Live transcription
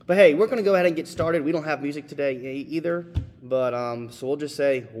But hey, we're going to go ahead and get started. We don't have music today either, but so we'll just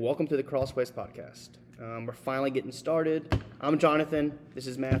say, welcome to the Crossways Podcast. We're finally getting started. I'm Jonathan. This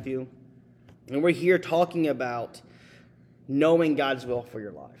is Matthew. And we're here talking about knowing God's will for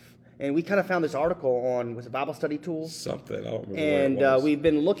your life. And we kind of found this article on, was it Bible Study Tools? Something, I don't remember and where it was. We've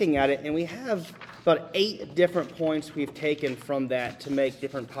been looking at it, and we have about 8 different points we've taken from that to make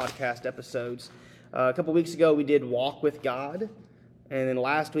different podcast episodes. A couple weeks ago, we did Walk with God. And then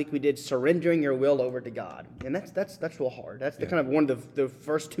last week we did surrendering your will over to God, and that's real hard. That's the kind of one of the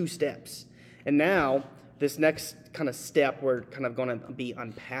first 2 steps. And now this next kind of step we're kind of going to be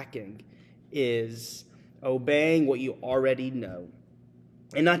unpacking is obeying what you already know,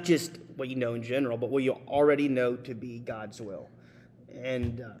 and not just what you know in general, but what you already know to be God's will.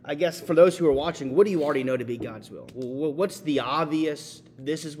 And I guess for those who are watching, what do you already know to be God's will? Well, what's the obvious?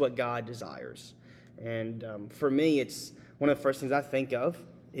 This is what God desires, and for me, it's one of the first things I think of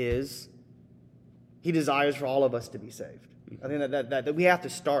is He desires for all of us to be saved. I think that we have to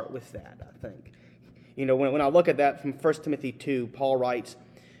start with that, I think. You know, when I look at that from 1 Timothy 2, Paul writes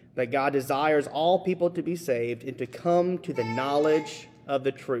that God desires all people to be saved and to come to the knowledge of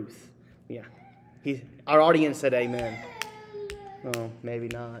the truth. Yeah. Our audience said amen. Oh, maybe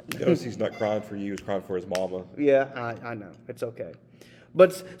not. Notice he's not crying for you, he's crying for his mama. Yeah, I know. It's okay.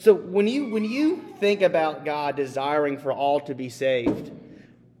 But so when you think about God desiring for all to be saved,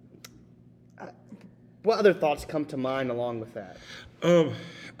 what other thoughts come to mind along with that? I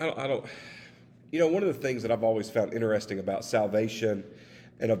don't. You know, one of the things that I've always found interesting about salvation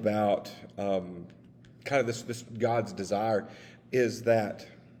and about kind of this God's desire is that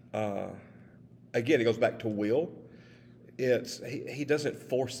again, it goes back to will. He doesn't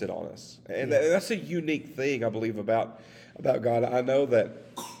force it on us, and that's a unique thing I believe about God. I know that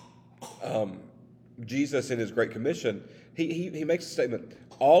Jesus in His Great Commission, he makes a statement: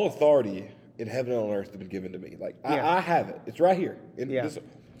 all authority in heaven and on earth has been given to me. Like I have it; it's right here.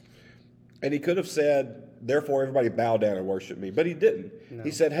 And He could have said, "Therefore, everybody bow down and worship me," but He didn't. No. He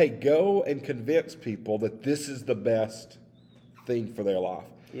said, "Hey, go and convince people that this is the best thing for their life.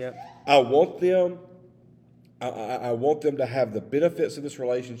 Yeah, I want them." I want them to have the benefits of this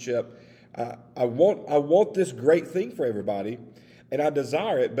relationship. I want this great thing for everybody, and I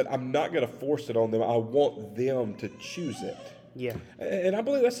desire it, but I'm not going to force it on them. I want them to choose it. Yeah. And I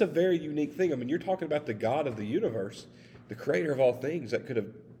believe that's a very unique thing. I mean, you're talking about the God of the universe, the creator of all things that could have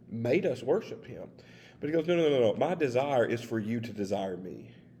made us worship Him. But He goes, no. My desire is for you to desire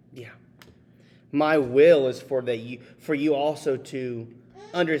me. Yeah. My will is for you also to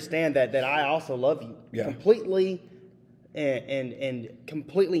understand that I also love you completely and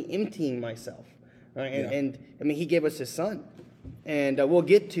completely emptying myself. Right? And I mean, He gave us His Son. And we'll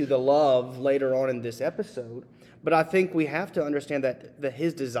get to the love later on in this episode. But I think we have to understand that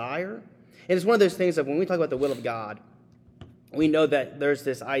His desire, and it's one of those things that when we talk about the will of God, we know that there's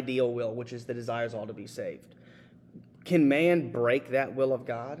this ideal will, which is the desires all to be saved. Can man break that will of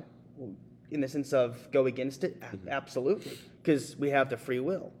God in the sense of go against it? Absolutely. Because we have the free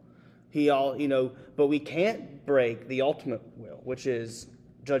will. But we can't break the ultimate will, which is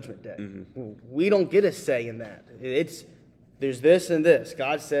Judgment Day. Mm-hmm. We don't get a say in that. There's this and this.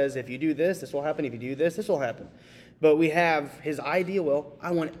 God says, if you do this, this will happen. If you do this, this will happen. But we have His ideal will.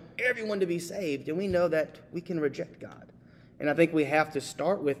 I want everyone to be saved, and we know that we can reject God. And I think we have to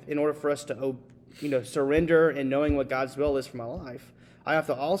start with, in order for us to, surrender and knowing what God's will is for my life, I have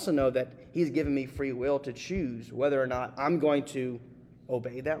to also know that He's given me free will to choose whether or not I'm going to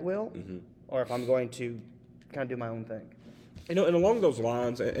obey that will, or if I'm going to kind of do my own thing. And along those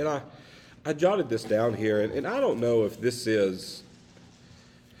lines, and I jotted this down here, and I don't know if this is,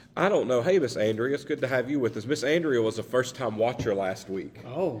 I don't know. Hey, Miss Andrea, it's good to have you with us. Miss Andrea was a first-time watcher last week.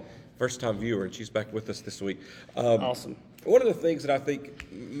 Oh. First-time viewer, and she's back with us this week. Awesome. One of the things that I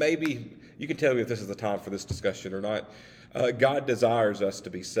think maybe, you can tell me if this is the time for this discussion or not, God desires us to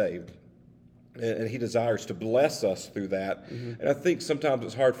be saved, and He desires to bless us through that. Mm-hmm. And I think sometimes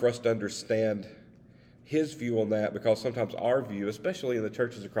it's hard for us to understand His view on that, because sometimes our view, especially in the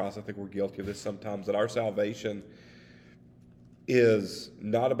churches of Christ, I think we're guilty of this sometimes, that our salvation is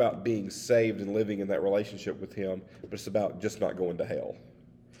not about being saved and living in that relationship with Him, but it's about just not going to hell.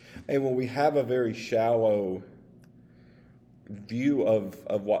 And when we have a very shallow view of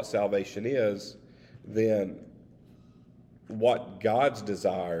what salvation is, then what God's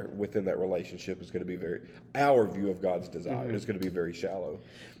desire within that relationship is going to be our view of God's desire is going to be very shallow.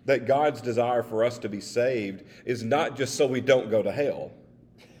 That God's desire for us to be saved is not just so we don't go to hell.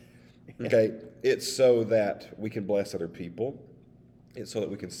 Okay, it's so that we can bless other people. It's so that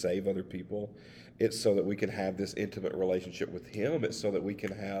we can save other people. It's so that we can have this intimate relationship with Him. It's so that we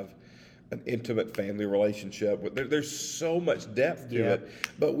can have an intimate family relationship. There's so much depth to it,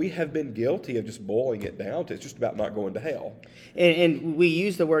 but we have been guilty of just boiling it down to it's just about not going to hell. And we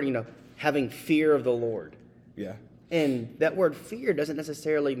use the word, having fear of the Lord. Yeah. And that word fear doesn't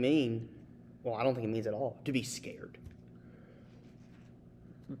necessarily mean, well, I don't think it means at all, to be scared.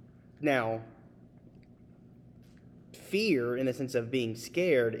 Now, fear, in the sense of being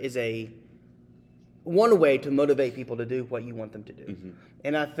scared, is one way to motivate people to do what you want them to do. Mm-hmm.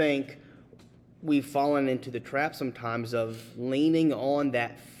 And I think we've fallen into the trap sometimes of leaning on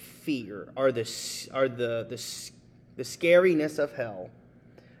that fear or the scariness of hell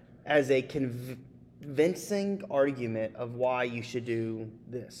as a convincing argument of why you should do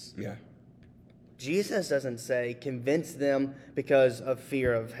this. Yeah. Jesus doesn't say convince them because of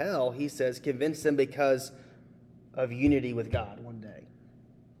fear of hell. He says convince them because of unity with God one day.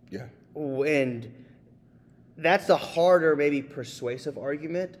 Yeah. And that's a harder, maybe persuasive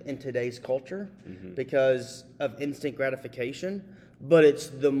argument in today's culture because of instant gratification, but it's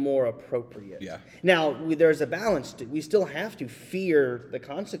the more appropriate. Yeah. Now, there's a balance. We still have to fear the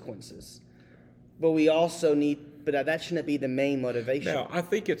consequences, but we also but that shouldn't be the main motivation. Now, I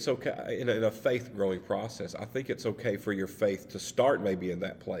think it's okay in a faith-growing process. I think it's okay for your faith to start maybe in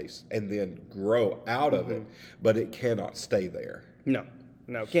that place and then grow out of it, but it cannot stay there. No,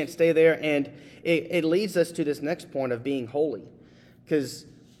 can't stay there. And it leads us to this next point of being holy. Because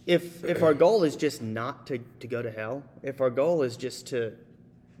if our goal is just not to go to hell, if our goal is just to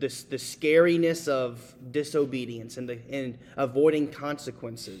the scariness of disobedience and avoiding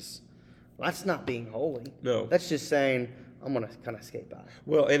consequences, that's not being holy. No. That's just saying, I'm going to kind of skate by.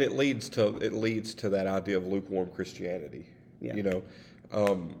 Well, and it leads to that idea of lukewarm Christianity. Yeah.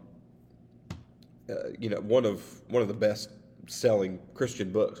 One of the best selling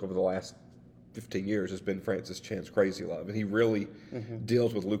Christian books over the last 15 years has been Francis Chan's Crazy Love, and he really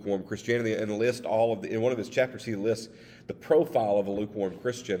deals with lukewarm Christianity and lists in one of his chapters he lists the profile of a lukewarm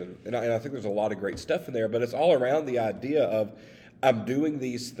Christian, and I think there's a lot of great stuff in there, but it's all around the idea of I'm doing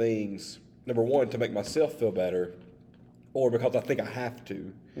these things, number one, to make myself feel better, or because I think I have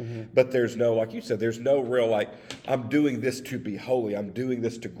to. But there's no, like you said, there's no real I'm doing this to be holy, I'm doing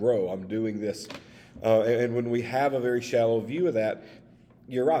this to grow, I'm doing this. And when we have a very shallow view of that,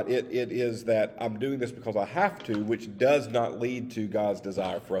 you're right. It is that I'm doing this because I have to, which does not lead to God's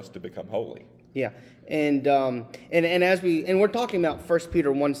desire for us to become holy. Yeah, and as we're talking about 1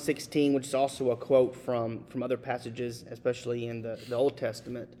 Peter 1:16, which is also a quote from other passages, especially in the Old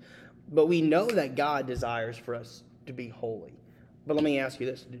Testament. But we know that God desires for us to be holy. But let me ask you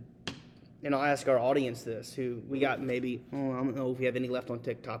this, and I'll ask our audience this, who we got maybe, I don't know if we have any left on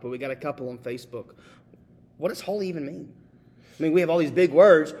TikTok, but we got a couple on Facebook. What does holy even mean? I mean, we have all these big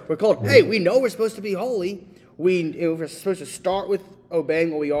words. We're called, hey, we know we're supposed to be holy. We're supposed to start with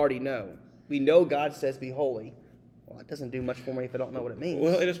obeying what we already know. We know God says be holy. Well, it doesn't do much for me if I don't know what it means.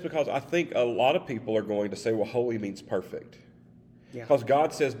 Well, it is because I think a lot of people are going to say, well, holy means perfect. Yeah. Because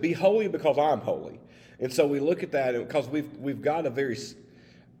God says, be holy because I'm holy. And so we look at that, and because we've got a very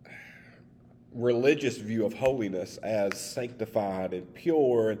religious view of holiness as sanctified and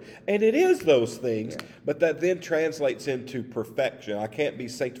pure, and it is those things, but that then translates into perfection. I can't be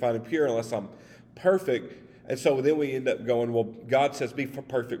sanctified and pure unless I'm perfect, and so then we end up going, well, God says be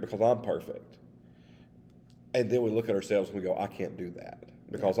perfect because I'm perfect. And then we look at ourselves and we go, I can't do that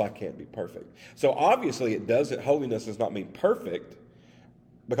because I can't be perfect. So obviously holiness does not mean perfect,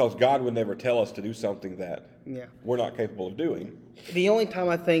 because God would never tell us to do something that we're not capable of doing. The only time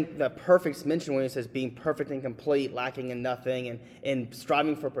I think that perfect's mentioned when it says being perfect and complete, lacking in nothing, and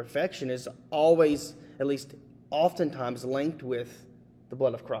striving for perfection is always, at least oftentimes, linked with the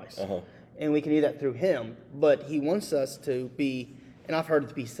blood of Christ. And we can do that through Him. But He wants us to be, and I've heard it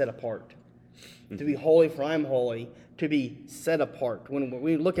to be set apart. To be holy, for I am holy. To be set apart. When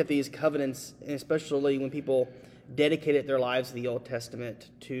we look at these covenants, and especially when people dedicated their lives in the Old Testament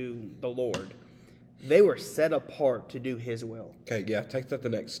to the Lord, they were set apart to do His will. Okay, yeah, take that the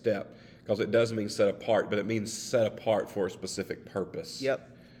next step, because it does mean set apart, but it means set apart for a specific purpose. Yep,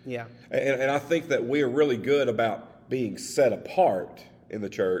 yeah. And I think that we are really good about being set apart in the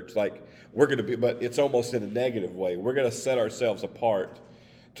church. Like, we're going to be, but it's almost in a negative way. We're going to set ourselves apart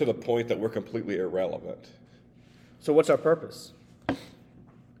to the point that we're completely irrelevant. So what's our purpose?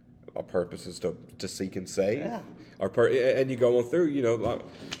 Our purpose is to seek and save. Yeah. And you go on through,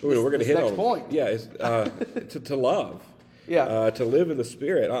 we're going to hit on point. Yeah, it's to love. Yeah. To live in the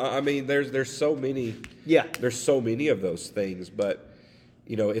Spirit. I mean, there's so many. Yeah. There's so many of those things, but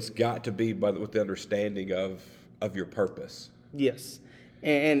it's got to be with the understanding of your purpose. Yes,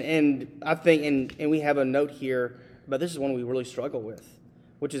 And I think, and we have a note here, but this is one we really struggle with,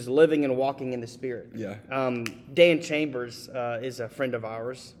 which is living and walking in the Spirit. Yeah. Dan Chambers is a friend of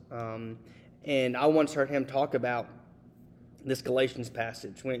ours, and I once heard him talk about this Galatians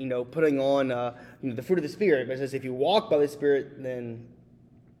passage when, putting on, the fruit of the Spirit. It says, if you walk by the Spirit, then,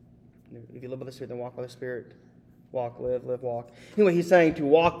 if you live by the Spirit, then walk by the Spirit. Walk, live, walk. Anyway, he's saying to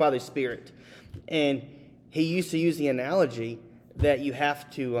walk by the Spirit. And he used to use the analogy that you have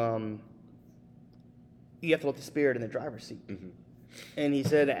to let the Spirit in the driver's seat. Mm-hmm. And he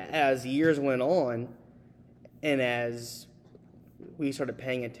said as years went on, and as we started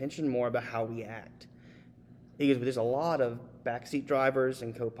paying attention more about how we act, he goes, but there's a lot of backseat drivers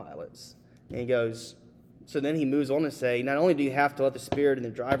and co-pilots. And he goes, so then he moves on to say, not only do you have to let the Spirit in the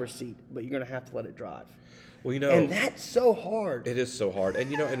driver's seat, but you're going to have to let it drive. Well, and that's so hard. It is so hard.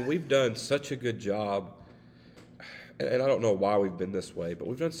 And, and we've done such a good job, and I don't know why we've been this way, but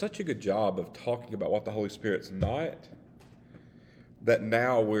we've done such a good job of talking about what the Holy Spirit's not, that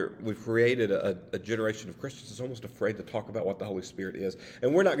now we've created a generation of Christians that's almost afraid to talk about what the Holy Spirit is.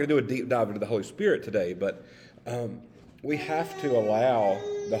 And we're not going to do a deep dive into the Holy Spirit today, but we have to allow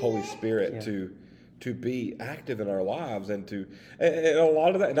the Holy Spirit to be active in our lives, and a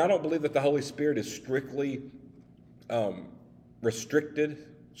lot of that. And I don't believe that the Holy Spirit is strictly restricted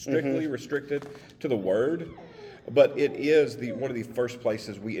to the Word, but it is one of the first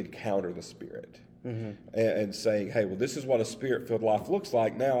places we encounter the Spirit. Mm-hmm. And saying, hey, well, this is what a Spirit-filled life looks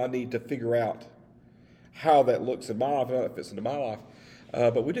like. Now I need to figure out how that looks in my life, how that fits into my life.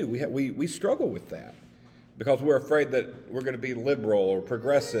 But we do. We struggle with that because we're afraid that we're going to be liberal or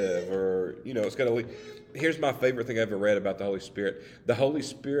progressive, or it's going to. Here's my favorite thing I ever read about the Holy Spirit. The Holy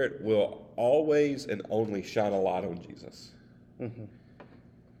Spirit will always and only shine a light on Jesus. Mm-hmm.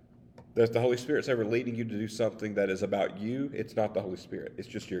 If the Holy Spirit's ever leading you to do something that is about you, it's not the Holy Spirit. It's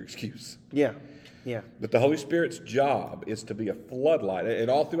just your excuse. Yeah. But the Holy Spirit's job is to be a floodlight, and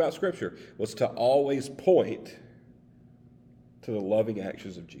all throughout Scripture was to always point to the loving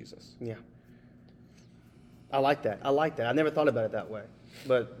actions of Jesus. Yeah. I like that. I never thought about it that way,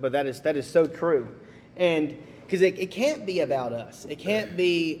 but that is so true, and because it can't be about us. It can't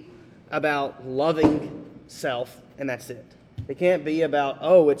be about loving self, and that's it. It can't be about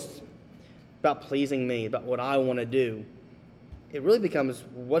it's about pleasing me, about what I want to do. It really becomes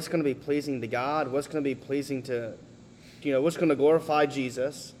what's going to be pleasing to God, what's going to be pleasing to, what's going to glorify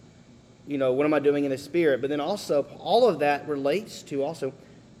Jesus, what am I doing in the Spirit? But then also, all of that relates to also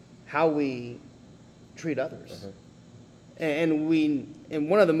how we treat others. Uh-huh. And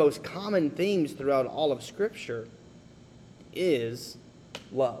one of the most common themes throughout all of Scripture is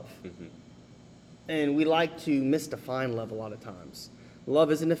love. Mm-hmm. And we like to misdefine love a lot of times. Love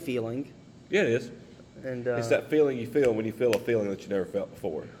isn't a feeling. Yeah, it is. And it's that feeling you feel when you feel a feeling that you never felt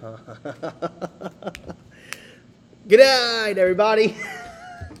before. Good night, everybody.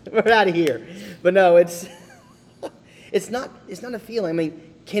 We're out of here. But no, it's not a feeling. I mean,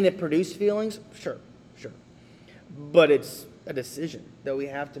 can it produce feelings? Sure. But it's a decision that we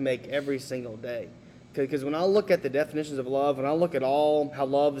have to make every single day. Because when I look at the definitions of love, when I look at how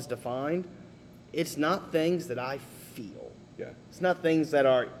love is defined, it's not things that I feel. Yeah. It's not things that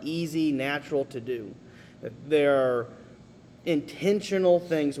are easy, natural to do. There are intentional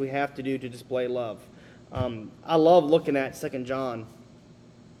things we have to do to display love. I love looking at 2 John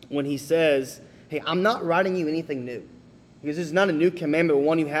when he says, hey, I'm not writing you anything new. Because this is not a new commandment, but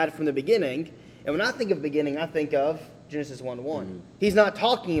one you had from the beginning. And when I think of beginning, I think of Genesis 1:1. Mm-hmm. He's not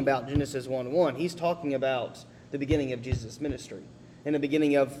talking about Genesis 1:1. He's talking about the beginning of Jesus' ministry and the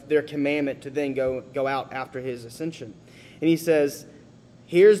beginning of their commandment to then go out after his ascension. And he says,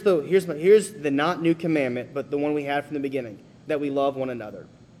 here's the not new commandment, but the one we had from the beginning, that we love one another.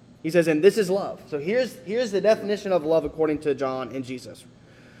 He says, and this is love. So here's the definition of love according to John and Jesus.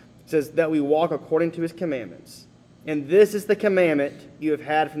 It says that we walk according to his commandments. And this is the commandment you have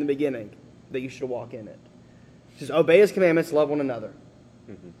had from the beginning, that you should walk in it. It says, obey his commandments, love one another.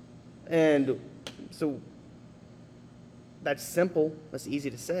 Mm-hmm. And so that's simple, that's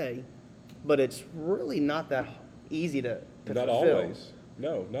easy to say, but it's really not that easy to not fulfill. Always.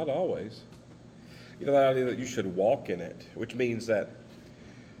 No, not always. The idea that you should walk in it, which means that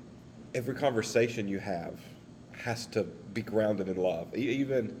every conversation you have has to be grounded in love.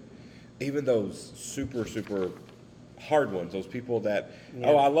 Even those super, super hard ones, those people that,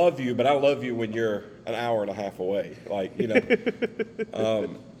 I love you, but I love you when you're an hour and a half away.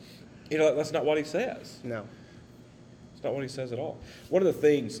 That's not what he says. No. It's not what he says at all. One of the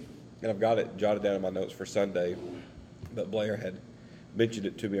things, and I've got it jotted down in my notes for Sunday, but Blair had mentioned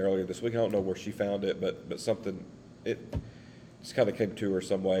it to me earlier this week. I don't know where she found it, but something, Just kind of came to her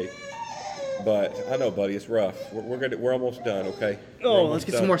some way. But I know, buddy, it's rough. We're almost done, okay? Oh, let's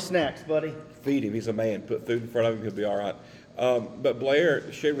get some more snacks, buddy. Feed him. He's a man. Put food in front of him. He'll be all right. But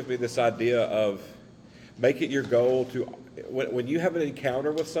Blair shared with me this idea of make it your goal to, when you have an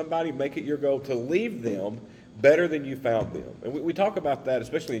encounter with somebody, make it your goal to leave them better than you found them. And we talk about that,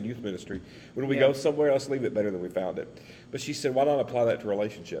 especially in youth ministry. When we go somewhere, let's leave it better than we found it. But she said, why not apply that to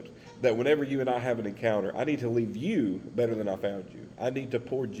relationships? That whenever you and I have an encounter, I need to leave you better than I found you. I need to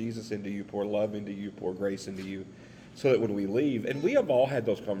pour Jesus into you, pour love into you, pour grace into you, so that when we leave, and we have all had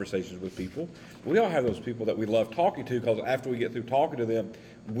those conversations with people. We all have those people that we love talking to, because after we get through talking to them,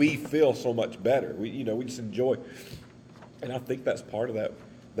 we feel so much better. We just enjoy. And I think that's part of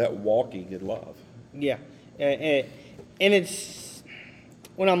that walking in love. Yeah. And it's,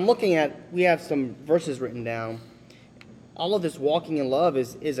 when I'm looking at, we have some verses written down. All of this walking in love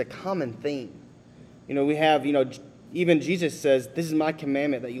is a common theme. We have, even Jesus says, this is my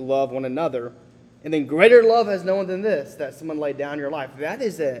commandment, that you love one another. And then greater love has no one than this, that someone laid down your life. That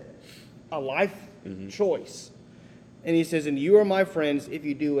is a life choice. And he says, and you are my friends if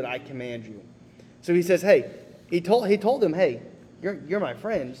you do what I command you. So he says, hey, he told them, hey, you're my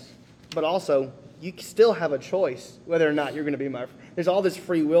friends, but also you still have a choice whether or not you're going to be my friend. There's all this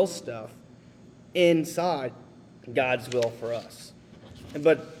free will stuff inside God's will for us.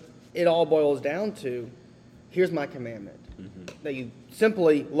 But it all boils down to, here's my commandment. That you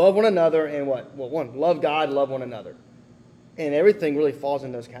simply love one another and what? Well, one, love God, love one another. And everything really falls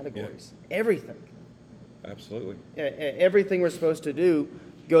in those categories. Yeah. Everything. Absolutely. Everything we're supposed to do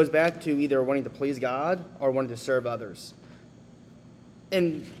goes back to either wanting to please God or wanting to serve others.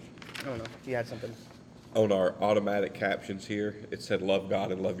 And I don't know if you had something. On our automatic captions here, it said, love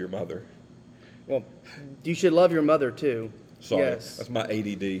God and love your mother. Well, you should love your mother too. Sorry, yes. That's my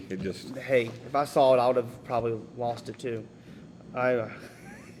ADD. It just. Hey, if I saw it, I would have probably lost it too.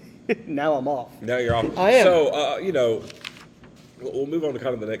 Now I'm off. Now you're off. I am. So, we'll move on to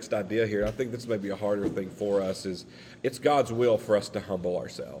kind of the next idea here. I think this may be a harder thing for us. Is it's God's will for us to humble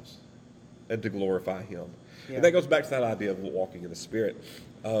ourselves and to glorify Him. Yeah. And that goes back to that idea of walking in the Spirit,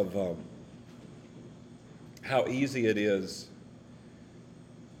 of how easy it is.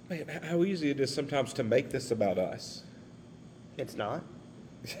 Man, how easy it is sometimes to make this about us. It's not.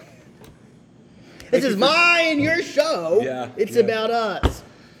 This is mine, your show. Yeah, it's about us.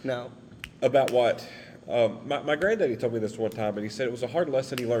 No. About what? My granddaddy told me this one time, and he said it was a hard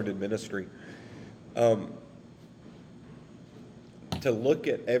lesson he learned in ministry. To look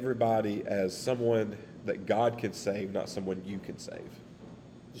at everybody as someone that God can save, not someone you can save.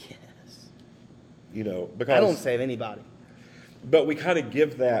 Yes. Because I don't save anybody. But we kind of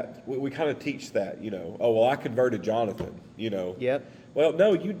give that, we kind of teach that, oh, well, I converted Jonathan, Yep. Well,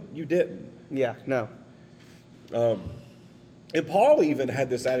 no, you didn't. Yeah, no. And Paul even had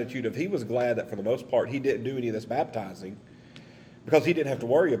this attitude of he was glad that for the most part he didn't do any of this baptizing, because he didn't have to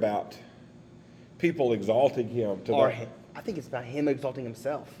worry about people exalting him. I think it's about him exalting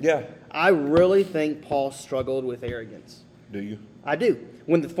himself. Yeah. I really think Paul struggled with arrogance. Do you? I do.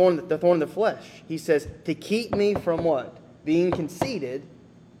 When the thorn in the flesh, he says, to keep me from what? Being conceited,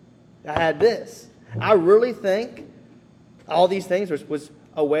 I had this. I really think all these things was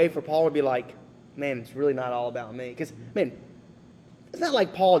a way for Paul to be like, man, it's really not all about me. Because, man, it's not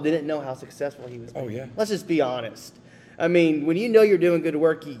like Paul didn't know how successful he was being. Oh, yeah. Let's just be honest. I mean, when you know you're doing good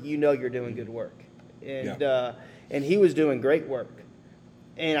work, you know you're doing good work. And he was doing great work.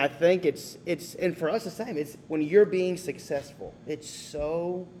 And I think it's and for us the same. It's when you're being successful, it's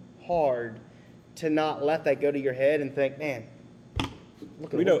so hard to not let that go to your head and think, man,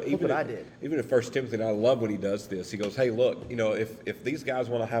 look what I did. Even in 1 Timothy, and I love when he does this. He goes, hey, look, if these guys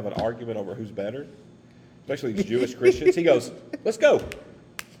want to have an argument over who's better, especially these Jewish Christians, he goes, let's go.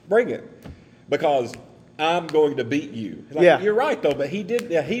 Bring it. Because I'm going to beat you. You're right, though, but he did.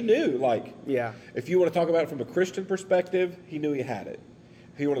 Yeah, he knew. If you want to talk about it from a Christian perspective, he knew he had it.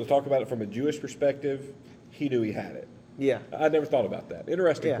 If he wanted to talk about it from a Jewish perspective, he knew he had it. Yeah. I never thought about that.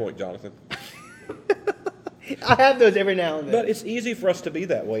 Interesting point, Jonathan. I have those every now and then. But it's easy for us to be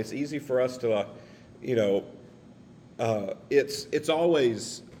that way. It's easy for us to, it's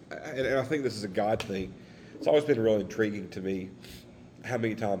always, and I think this is a God thing, it's always been really intriguing to me how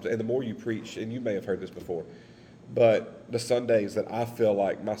many times, and the more you preach, and you may have heard this before, but the Sundays that I feel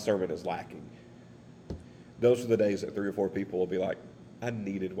like my sermon is lacking, those are the days that 3 or 4 people will be like, I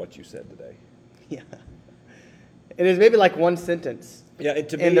needed what you said today. Yeah. And it's maybe like one sentence. Yeah, and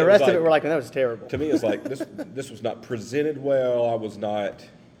to me, and the rest of it, we're like, that was terrible. To me, it's like, this was not presented well. I was not,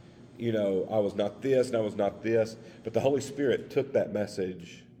 I was not this, and I was not this. But the Holy Spirit took that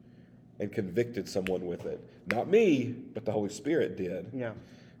message and convicted someone with it. Not me, but the Holy Spirit did. Yeah.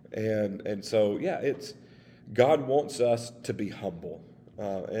 And so, yeah, it's God wants us to be humble.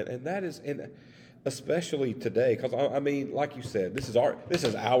 And that is, and especially today, because I mean, like you said, this is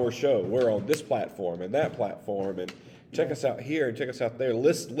our show. We're on this platform and that platform, and check us out here and check us out there.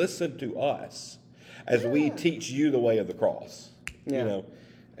 Listen to us as we teach you the way of the cross. Yeah. You know,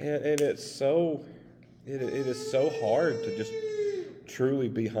 and it's so it is so hard to just truly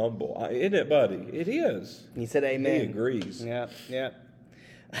be humble, isn't it, buddy? It is. He said, "Amen." He agrees. Yeah, yeah.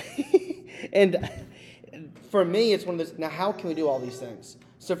 And for me, it's one of those. Now, how can we do all these things?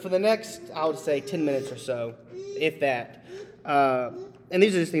 So for the next, I would say, 10 minutes or so, if that. And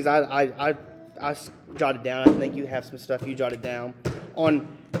these are just things I jotted down. I think you have some stuff you jotted down on.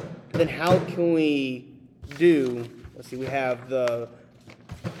 Then how can we do? Let's see. We have the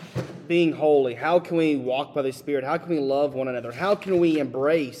being holy. How can we walk by the Spirit? How can we love one another? How can we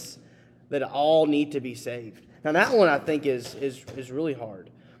embrace that all need to be saved? Now that one I think is really hard.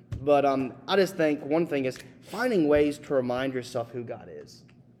 But I just think one thing is finding ways to remind yourself who God is.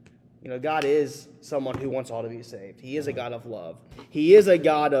 You know, God is someone who wants all to be saved. He is a God of love. He is a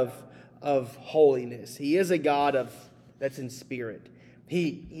God of holiness. He is a God that's in spirit.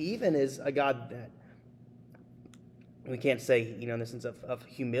 He even is a God that we can't say, you know, in the sense of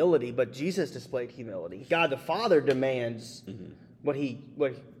humility, but Jesus displayed humility. God the Father demands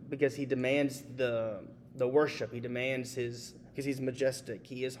because he demands the worship. He demands because he's majestic.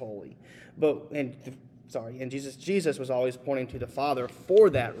 He is holy. And Jesus was always pointing to the Father for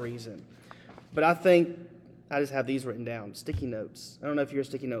that reason. But I think I just have these written down, sticky notes. I don't know if you're a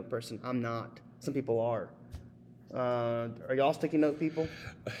sticky note person. I'm not. Some people are. Are y'all sticky note people?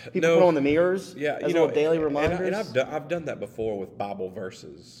 People No. put on the mirrors as little daily reminders? And I've done that before with Bible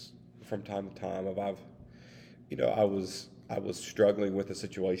verses from time to time. I was struggling with a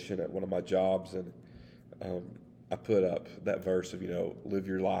situation at one of my jobs, and I put up that verse of, live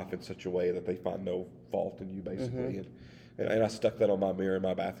your life in such a way that they find no fault in you, basically. Mm-hmm. And I stuck that on my mirror in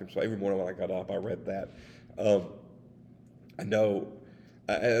my bathroom. So every morning when I got up, I read that. I know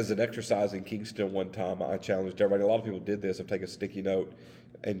as an exercise in Kingston one time, I challenged everybody. A lot of people did this, of take a sticky note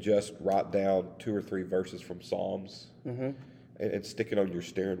and just write down 2 or 3 verses from Psalms and stick it on your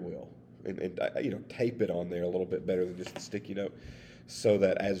steering wheel. And tape it on there a little bit better than just a sticky note, so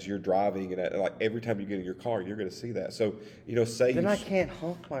that as you're driving and like every time you get in your car, you're going to see that. So, say then I can't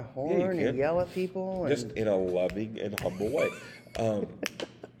honk my horn and yell at people. Just in a loving and humble way.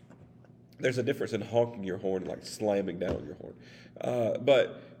 There's a difference in honking your horn and like slamming down on your horn.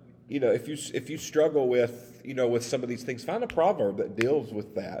 But if you struggle with with some of these things, find a proverb that deals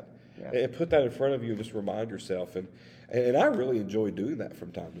with that and put that in front of you and just remind yourself. And I really enjoy doing that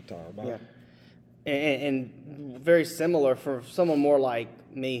from time to time. And very similar for someone more like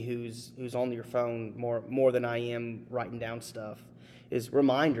me who's on your phone more than I am writing down stuff is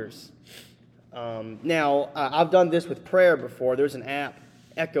reminders. Now, I've done this with prayer before. There's an app,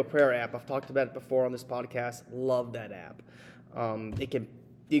 Echo Prayer app. I've talked about it before on this podcast. Love that app.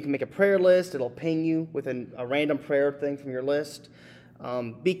 You can make a prayer list. It'll ping you with a random prayer thing from your list.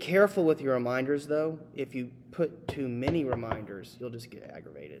 Be careful with your reminders, though. If you put too many reminders, you'll just get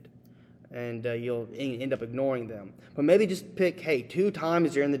aggravated. And you'll end up ignoring them. But maybe just pick, 2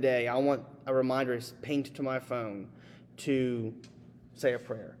 times during the day, I want a reminder pinged to my phone to say a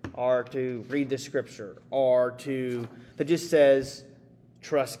prayer, or to read the scripture, or that just says,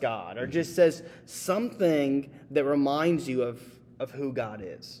 trust God, or just says something that reminds you of who God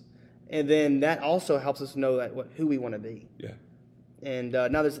is. And then that also helps us know who we want to be. Yeah. And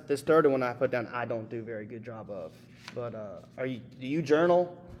now there's this third one I put down I don't do a very good job of. But do you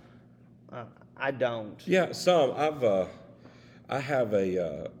journal? I don't. Yeah, some. I have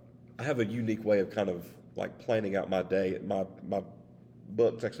a unique way of kind of like planning out my day. My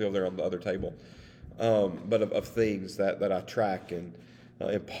book's actually over there on the other table, but of things that I track, and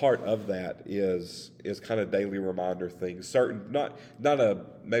part of that is kind of daily reminder things. Certain not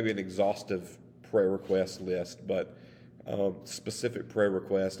maybe an exhaustive prayer request list, but specific prayer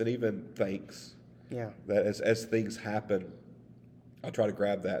requests and even thanks. Yeah. That as things happen, I try to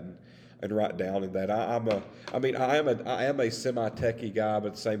grab that and write down in that. I am a semi-techie guy, but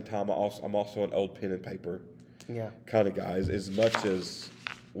at the same time, I'm also an old pen and paper kind of guy. As much as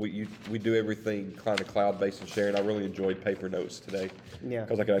we do everything kind of cloud-based and sharing, I really enjoyed paper notes today. Yeah.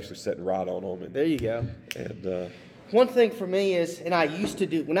 Because I could actually sit and write on them. And, there you go. And one thing for me is, and I used to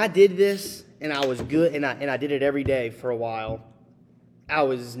do when I did this, and I was good, and I did it every day for a while. I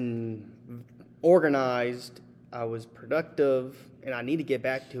was organized. I was productive. And I need to get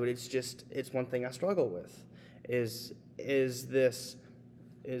back to it. It's one thing I struggle with is this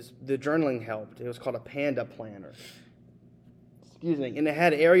is the journaling helped. It was called a Panda Planner. Excuse me. And it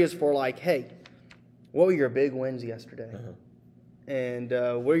had areas for like, hey, what were your big wins yesterday? And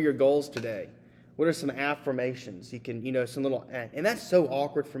what are your goals today? What are some affirmations? You can, some little, and that's so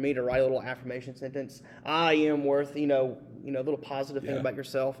awkward for me to write a little affirmation sentence. I am worth, a little positive thing about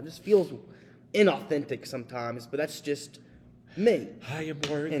yourself. It just feels inauthentic sometimes, but that's just me. I am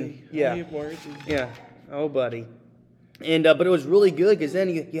worthy. And, I am worthy. Yeah. Oh, buddy. And but it was really good because then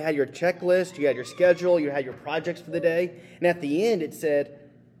you had your checklist, you had your schedule, you had your projects for the day, and at the end it said,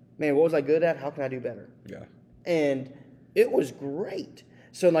 "Man, what was I good at? How can I do better?" Yeah. And it was great.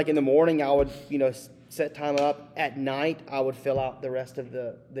 So like in the morning, I would set time up. At night, I would fill out the rest of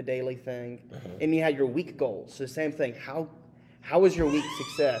the daily thing, and you had your week goals. So same thing. How was your week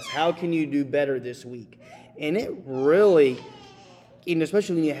success? How can you do better this week? And it really,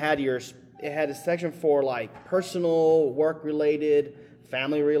 especially when you had it had a section for like personal, work-related,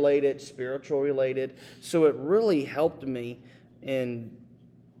 family-related, spiritual-related. So it really helped me in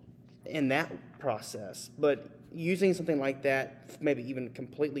that process. But using something like that, maybe even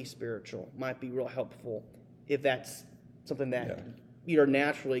completely spiritual, might be real helpful if that's something that you're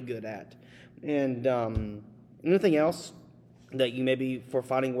naturally good at. And anything else that you maybe for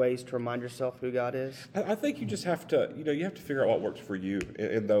finding ways to remind yourself who God is? I think you just have to, you have to figure out what works for you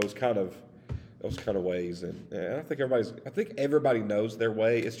in those kind of ways, and I think everybody knows their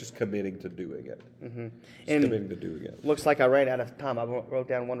way. It's just committing to doing it. Committing to doing it. Looks like I ran out of time. I wrote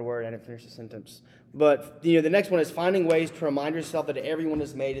down one word and I didn't finish the sentence. But the next one is finding ways to remind yourself that everyone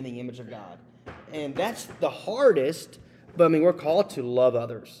is made in the image of God, and that's the hardest. But we're called to love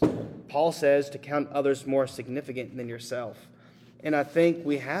others. Paul says to count others more significant than yourself, and I think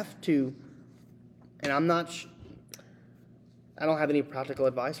we have to. And I don't have any practical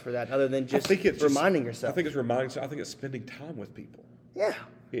advice for that other than just reminding yourself. I think it's reminding yourself. I think it's spending time with people. Yeah.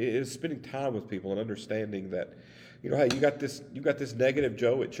 It is spending time with people and understanding that, hey, you got this negative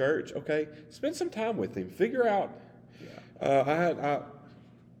Joe at church. Okay, spend some time with him. Figure out. Yeah.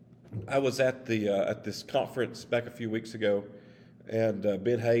 I was at this conference back a few weeks ago, and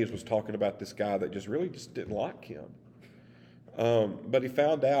Ben Hayes was talking about this guy that just didn't like him. But he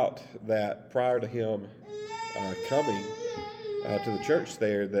found out that prior to him coming to the church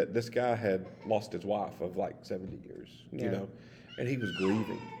there, that this guy had lost his wife of like 70 years, and he was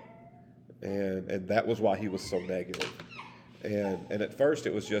grieving, and that was why he was so negative. And at first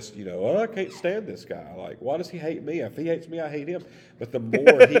it was just, I can't stand this guy. Like, why does he hate me? If he hates me, I hate him. But the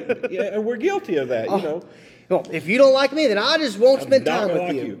more and we're guilty of that, Well, if you don't like me, then I just won't spend time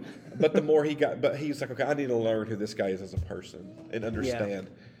with you. But the more he's like, okay, I need to learn who this guy is as a person and understand,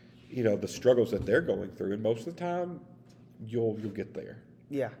 the struggles that they're going through. And most of the time, you'll get there.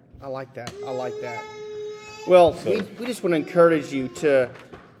 Yeah, I like that. Well, we just want to encourage you to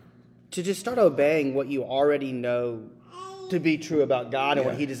just start obeying what you already know to be true about God and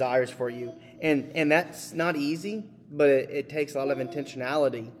what He desires for you. And that's not easy, but it takes a lot of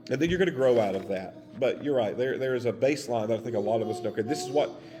intentionality. And then you're going to grow out of that. But you're right. There is a baseline that I think a lot of us know. Okay,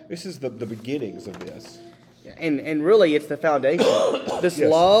 this is the beginnings of this. And really, it's the foundation. This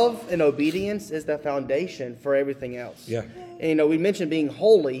love and obedience is the foundation for everything else. Yeah. And, we mentioned being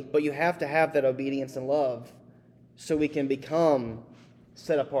holy, but you have to have that obedience and love so we can become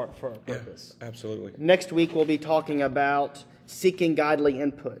set apart for a purpose. Yeah, absolutely. Next week, we'll be talking about seeking godly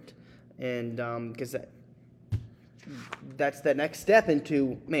input. And because that's the next step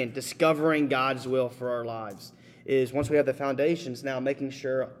into, discovering God's will for our lives, is once we have the foundations, now making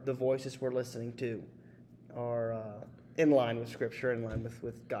sure the voices we're listening to are in line with Scripture, in line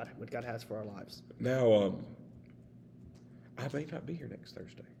with God, what God has for our lives. Now, I may not be here next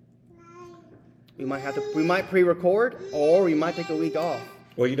Thursday. We might pre-record, or we might take a week off.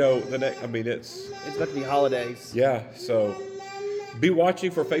 Well, it's about to be holidays. Yeah, so be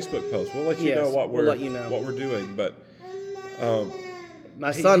watching for Facebook posts. We'll let you know what we're doing. But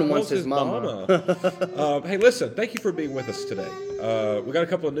my son wants his mama. Hey, listen, thank you for being with us today. We got a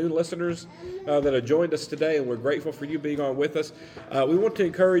couple of new listeners that have joined us today, and we're grateful for you being on with us. We want to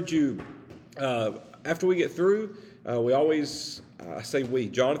encourage you, after we get through, we always, I say we,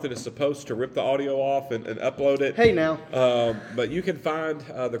 Jonathan is supposed to rip the audio off and upload it. Hey now. But you can find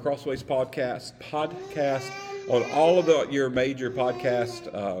the Crossways podcast on all of your major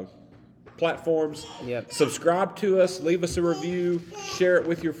podcast platforms. Yep. Subscribe to us, leave us a review, share it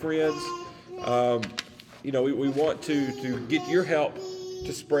with your friends. We want to get your help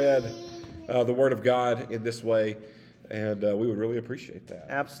to spread the word of God in this way, and we would really appreciate that.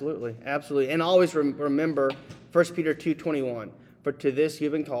 Absolutely. And always remember 1 Peter 2:21. For to this you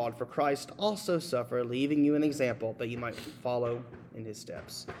have been called, for Christ also suffered, leaving you an example that you might follow in in his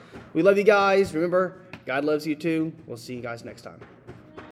steps. We love you guys. Remember, God loves you too. We'll see you guys next time.